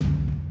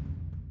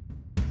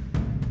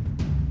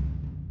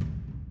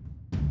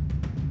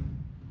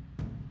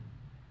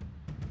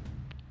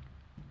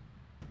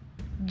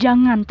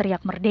Jangan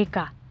teriak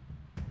merdeka.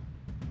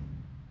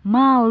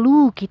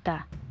 Malu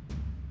kita.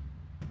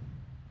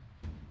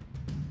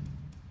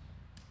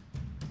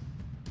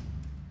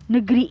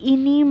 Negeri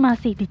ini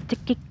masih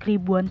dicekik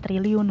ribuan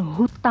triliun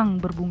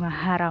hutang berbunga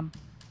haram.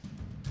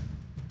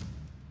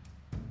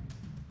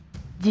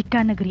 Jika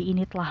negeri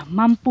ini telah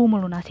mampu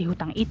melunasi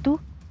hutang itu,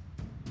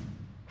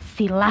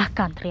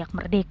 silahkan teriak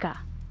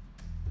merdeka.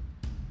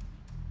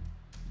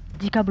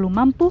 Jika belum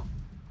mampu,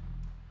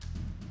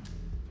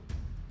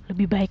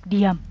 lebih baik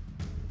diam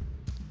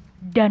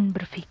dan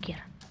berpikir.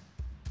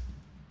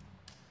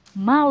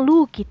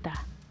 Malu kita.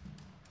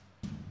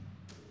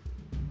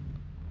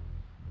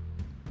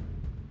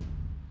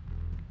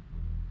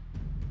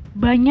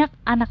 Banyak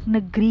anak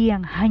negeri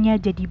yang hanya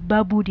jadi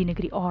babu di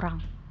negeri orang.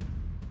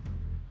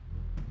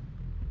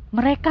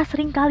 Mereka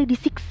seringkali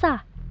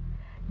disiksa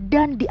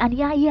dan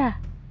dianiaya.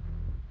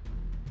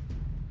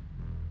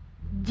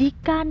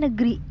 Jika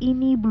negeri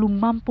ini belum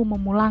mampu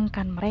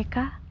memulangkan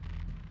mereka,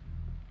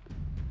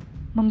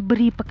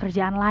 memberi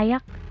pekerjaan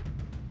layak,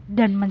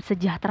 dan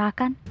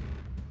mensejahterakan,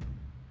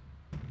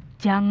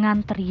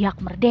 jangan teriak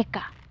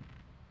merdeka.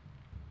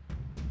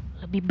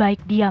 Lebih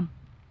baik diam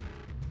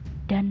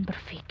dan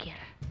berpikir.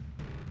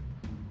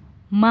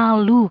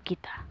 Malu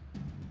kita.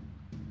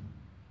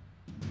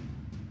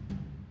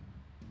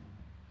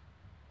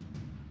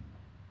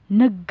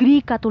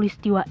 Negeri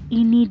Katulistiwa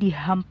ini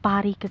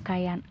dihampari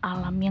kekayaan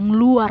alam yang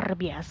luar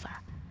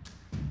biasa.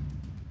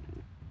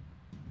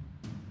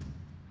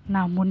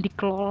 Namun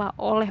dikelola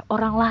oleh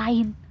orang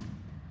lain.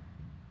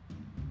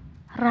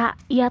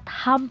 Rakyat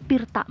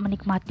hampir tak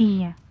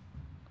menikmatinya.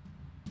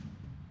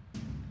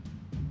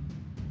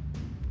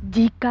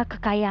 Jika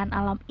kekayaan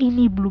alam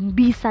ini belum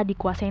bisa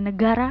dikuasai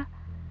negara,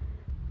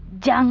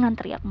 jangan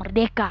teriak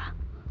merdeka.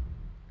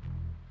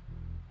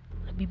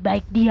 Lebih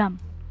baik diam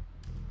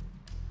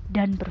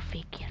dan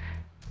berpikir.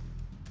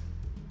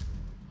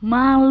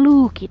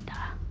 Malu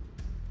kita.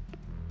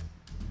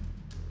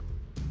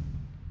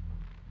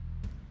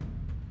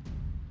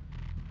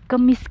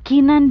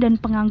 Kemiskinan dan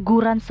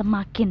pengangguran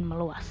semakin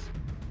meluas.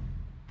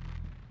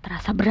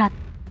 Terasa berat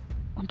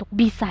untuk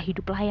bisa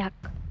hidup layak.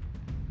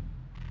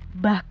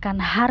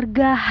 Bahkan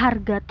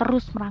harga-harga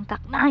terus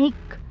merangkak naik.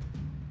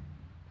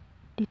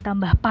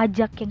 Ditambah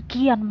pajak yang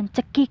kian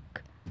mencekik.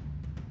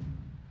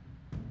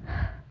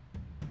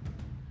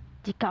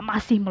 Jika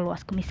masih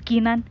meluas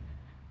kemiskinan,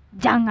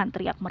 jangan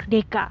teriak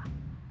merdeka.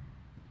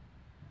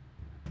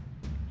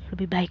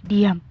 Lebih baik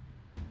diam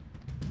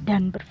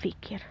dan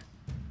berpikir.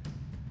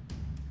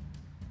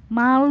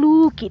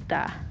 Malu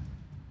kita.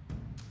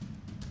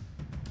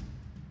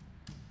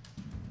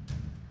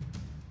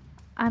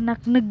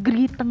 Anak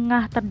negeri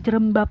tengah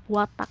terjerembab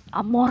watak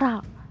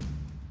amoral.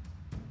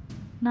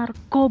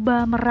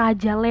 Narkoba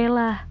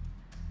merajalela.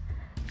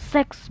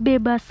 Seks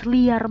bebas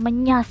liar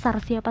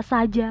menyasar siapa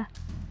saja.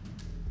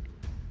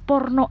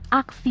 Porno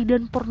aksi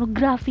dan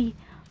pornografi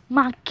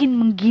makin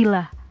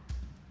menggila.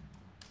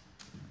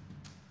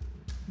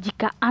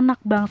 Jika anak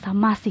bangsa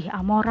masih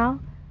amoral,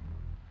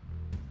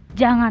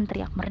 jangan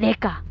teriak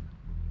merdeka.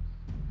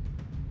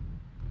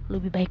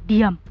 Lebih baik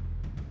diam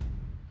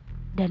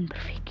dan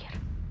berpikir.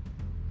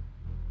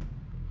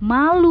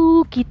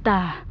 Malu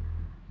kita.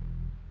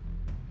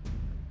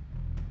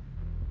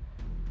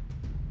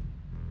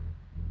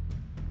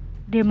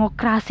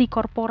 Demokrasi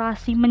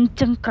korporasi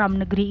mencengkram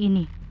negeri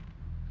ini.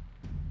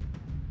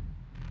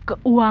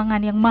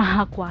 Keuangan yang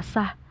maha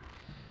kuasa,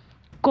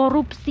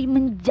 korupsi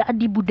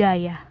menjadi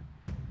budaya.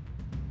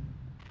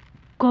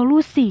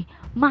 Kolusi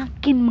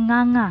makin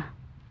menganga.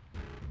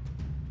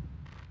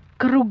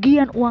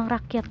 Kerugian uang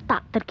rakyat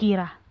tak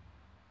terkira.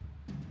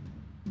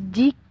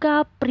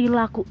 Jika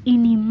perilaku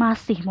ini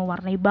masih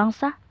mewarnai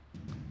bangsa,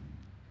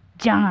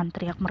 jangan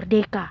teriak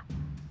merdeka.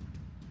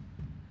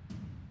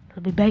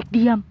 Lebih baik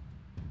diam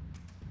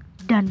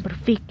dan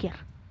berpikir.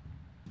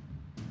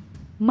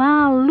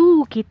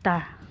 Malu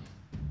kita.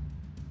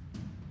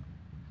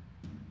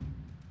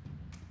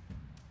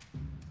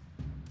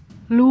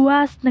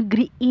 Luas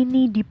negeri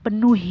ini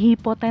dipenuhi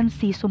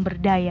potensi sumber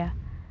daya.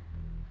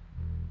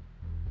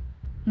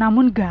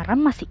 Namun garam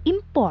masih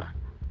impor.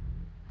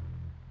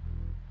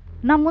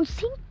 Namun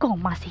singkong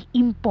masih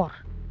impor.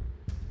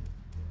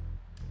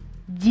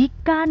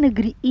 Jika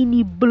negeri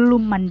ini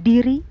belum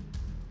mandiri,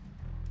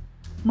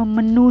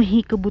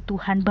 memenuhi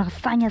kebutuhan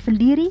bangsanya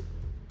sendiri,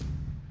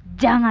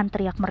 jangan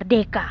teriak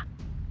merdeka.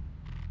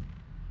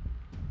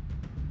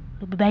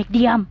 Lebih baik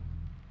diam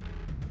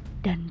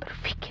dan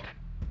berpikir.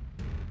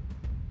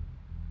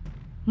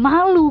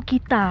 Malu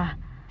kita.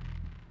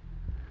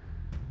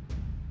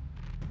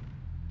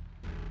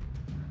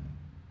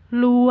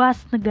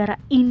 Luas negara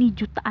ini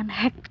jutaan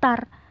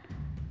hektar,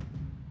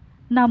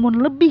 namun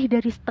lebih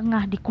dari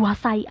setengah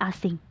dikuasai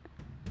asing.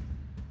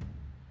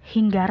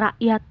 Hingga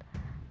rakyat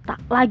tak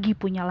lagi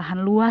punya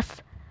lahan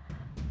luas,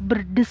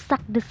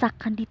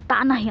 berdesak-desakan di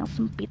tanah yang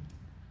sempit.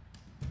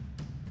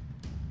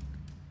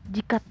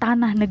 Jika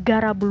tanah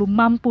negara belum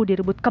mampu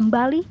direbut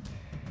kembali,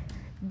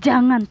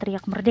 jangan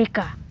teriak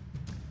merdeka.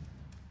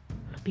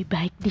 Lebih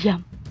baik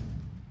diam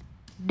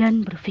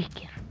dan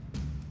berpikir.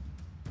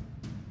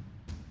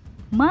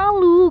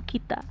 Malu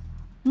kita.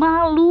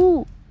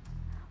 Malu.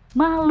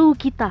 Malu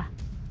kita.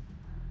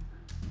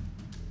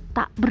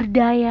 Tak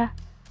berdaya.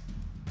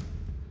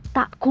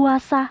 Tak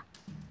kuasa.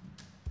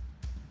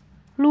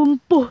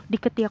 Lumpuh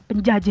di ketiak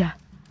penjajah.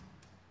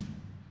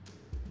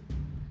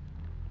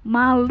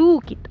 Malu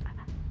kita.